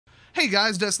Hey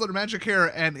guys, Desolator Magic here,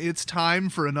 and it's time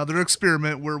for another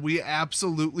experiment where we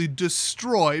absolutely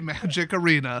destroy Magic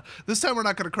Arena. This time we're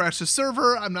not going to crash the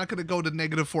server, I'm not going to go to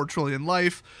negative 4 trillion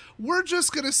life. We're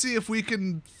just going to see if we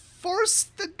can force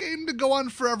the game to go on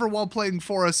forever while playing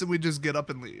for us and we just get up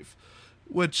and leave.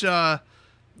 Which, the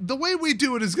way we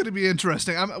do it is going to be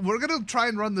interesting. We're going to try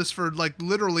and run this for, like,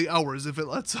 literally hours if it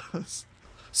lets us.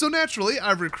 So naturally,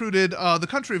 I've recruited the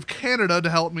country of Canada to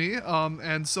help me,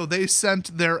 and so they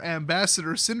sent their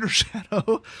ambassador, Cinder.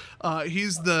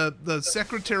 He's the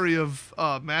Secretary of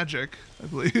Magic, I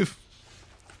believe.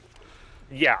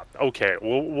 Yeah, okay,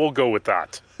 we'll go with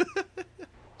that.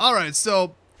 All right,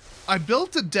 so I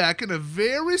built a deck in a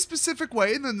very specific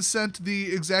way and then sent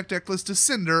the exact deck list to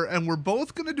Cinder, and we're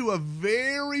both going to do a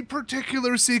very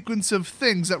particular sequence of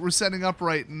things that we're setting up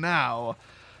right now.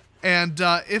 And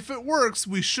if it works,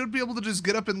 we should be able to just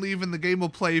get up and leave and the game will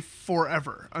play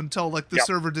forever until, like, the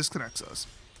server disconnects us.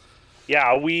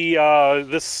 Yeah,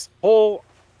 this whole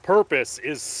purpose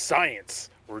is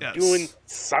science. We're doing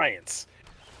science.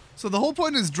 So the whole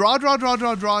point is draw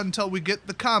until we get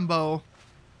the combo,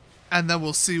 and then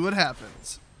we'll see what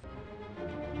happens.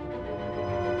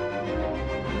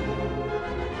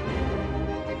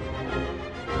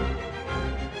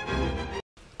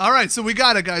 All right, so we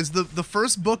got it, guys. The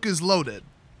first book is loaded.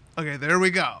 Okay, there we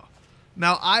go.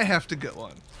 Now I have to get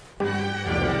one.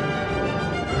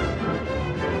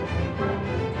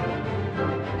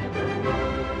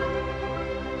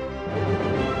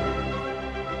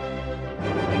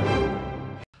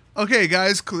 Okay,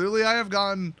 guys, clearly I have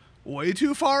gone way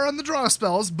too far on the draw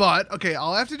spells, but, okay,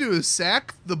 all I have to do is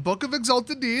sack the Book of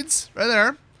Exalted Deeds, right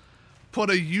there. Put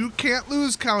a you can't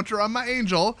lose counter on my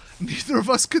angel. Neither of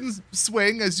us can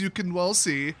swing, as you can well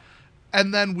see.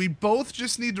 And then we both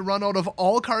just need to run out of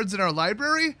all cards in our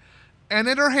library and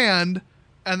in our hand,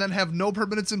 and then have no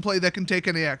permanents in play that can take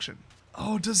any action.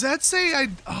 Oh, does that say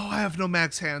I have no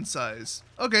max hand size.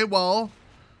 Okay, well,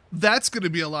 that's going to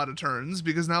be a lot of turns,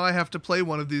 because now I have to play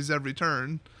one of these every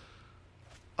turn.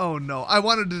 Oh no, I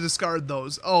wanted to discard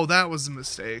those. Oh, that was a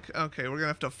mistake. Okay, we're going to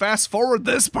have to fast forward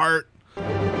this part.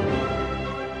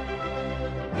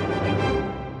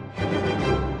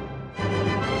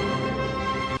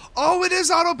 Oh, it is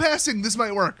auto-passing. This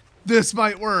might work. This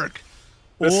might work.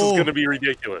 This is going to be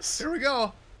ridiculous. Here we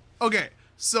go. Okay,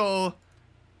 so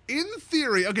in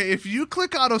theory, okay, if you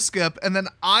click auto-skip and then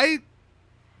I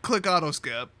click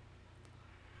auto-skip,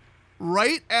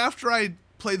 right after I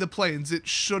play the planes, it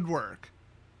should work.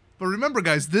 But remember,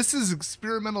 guys, this is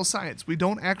experimental science. We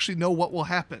don't actually know what will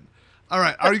happen. All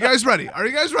right, are you guys ready? Are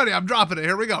you guys ready? I'm dropping it.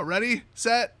 Here we go. Ready,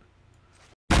 set.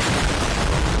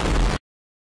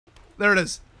 There it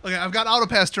is. Okay, I've got auto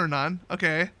pass turned on.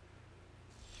 Okay.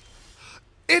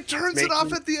 It turns it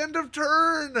off at the end of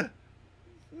turn.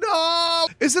 No!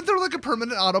 Isn't there like a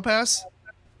permanent auto pass?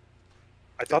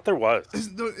 I thought there was.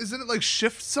 Isn't it like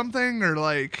shift something or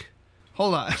like...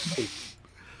 Hold on.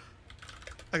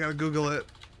 I gotta Google it.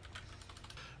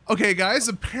 Okay, guys,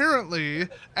 apparently,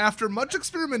 after much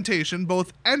experimentation,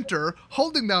 both enter,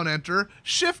 holding down enter,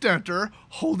 shift enter,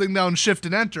 holding down shift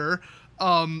and enter,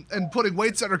 and putting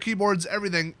weights on our keyboards,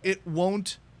 everything, it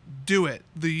won't do it.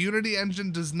 The Unity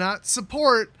engine does not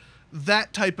support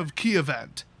that type of key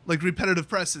event, like repetitive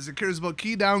presses. It cares about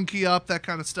key down, key up, that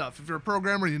kind of stuff. If you're a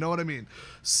programmer, you know what I mean.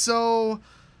 So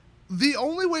the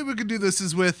only way we could do this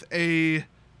is with a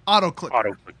auto-clicker.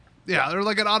 Auto-click. Yeah, they're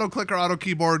like an auto-clicker,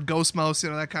 auto-keyboard, ghost mouse,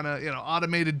 that kind of,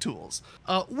 automated tools.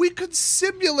 We could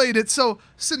simulate it. So,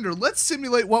 Cinder, let's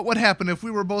simulate what would happen if we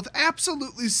were both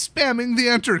absolutely spamming the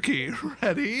enter key.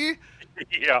 Ready?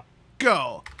 Yeah.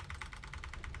 Go.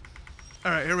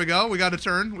 All right, here we go. We got a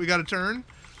turn. We got a turn.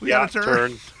 We Yeah, got a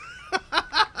turn.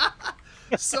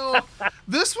 So,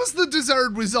 this was the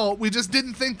desired result. We just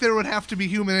didn't think there would have to be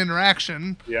human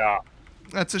interaction. Yeah.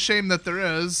 That's a shame that there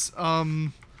is.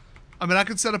 I mean, I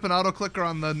could set up an auto-clicker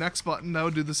on the next button. That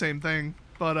would do the same thing.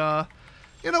 But,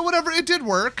 whatever. It did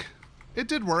work. It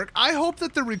did work. I hope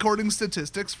that the recording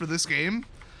statistics for this game...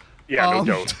 Yeah, no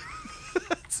doubt.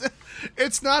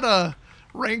 It's not a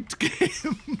ranked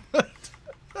game.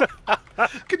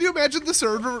 Can you imagine the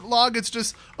server log? It's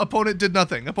just, opponent did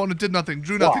nothing,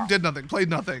 drew nothing, did nothing, played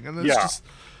nothing. And then it's just...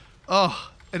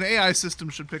 Oh, an AI system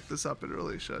should pick this up. It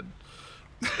really should.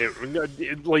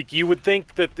 Like, you would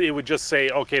think that it would just say,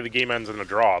 okay, the game ends in a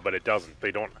draw, but it doesn't.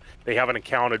 They haven't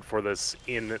accounted for this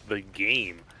in the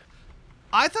game.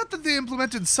 I thought that they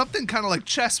implemented something kind of like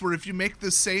chess, where if you make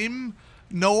the same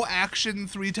no action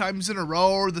 3 times in a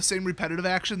row, or the same repetitive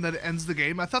action, that it ends the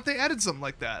game. I thought they added something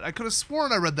like that. I could have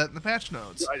sworn I read that in the patch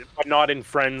notes. But not in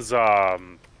Friends,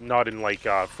 not in like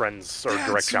Friends or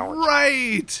Direct Challenge.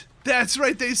 Right. That's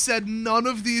right. They said none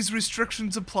of these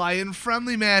restrictions apply in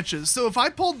friendly matches. So if I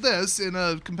pulled this in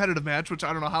a competitive match, which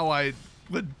I don't know how I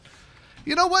would...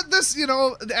 You know what?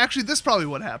 Actually, this probably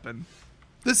would happen.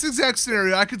 This exact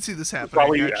scenario, I could see this happening,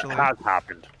 Probably actually. has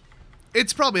happened.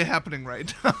 It's probably happening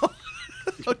right now.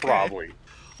 Okay. Probably.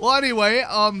 Well, anyway,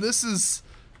 this is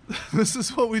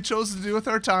what we chose to do with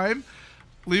our time.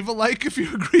 Leave a like if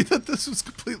you agree that this was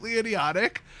completely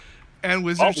idiotic. And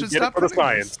Wizards should stop for the putting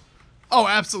science. this. Oh,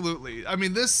 absolutely. I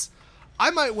mean,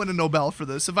 I might win a Nobel for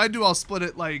this. If I do, I'll split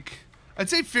it like, I'd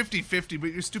say 50-50,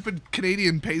 but your stupid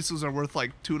Canadian pesos are worth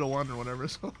like 2-1 or whatever.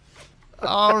 So.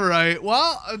 All right.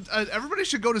 Well, everybody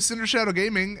should go to Cinder Shadow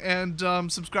Gaming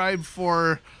and subscribe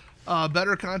for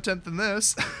better content than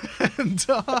this. And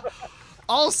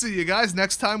I'll see you guys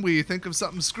next time we think of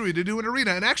something screwy to do in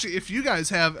Arena. And actually, if you guys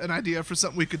have an idea for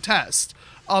something we could test,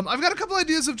 I've got a couple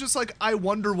ideas of just like, I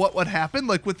wonder what would happen,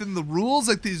 like within the rules,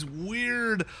 like these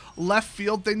weird left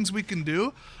field things we can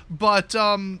do. But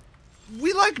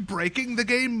we like breaking the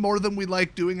game more than we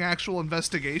like doing actual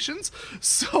investigations.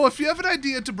 So if you have an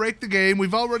idea to break the game,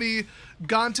 we've already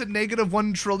gone to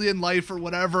 -1 trillion life or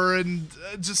whatever and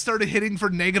just started hitting for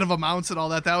negative amounts and all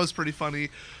that. That was pretty funny.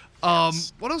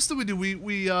 What else did we do?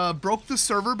 We broke the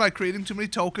server by creating too many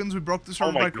tokens. We broke the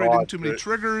server by creating too many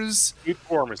triggers.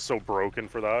 Platform is so broken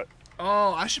for that.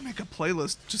 Oh, I should make a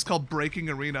playlist just called Breaking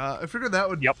Arena. I figured that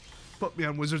would put me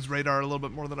on Wizards' radar a little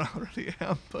bit more than I already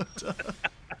am. But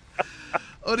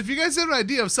if you guys have an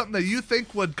idea of something that you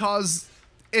think would cause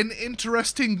an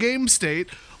interesting game state,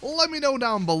 let me know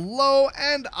down below,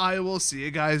 and I will see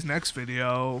you guys next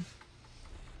video.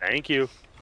 Thank you.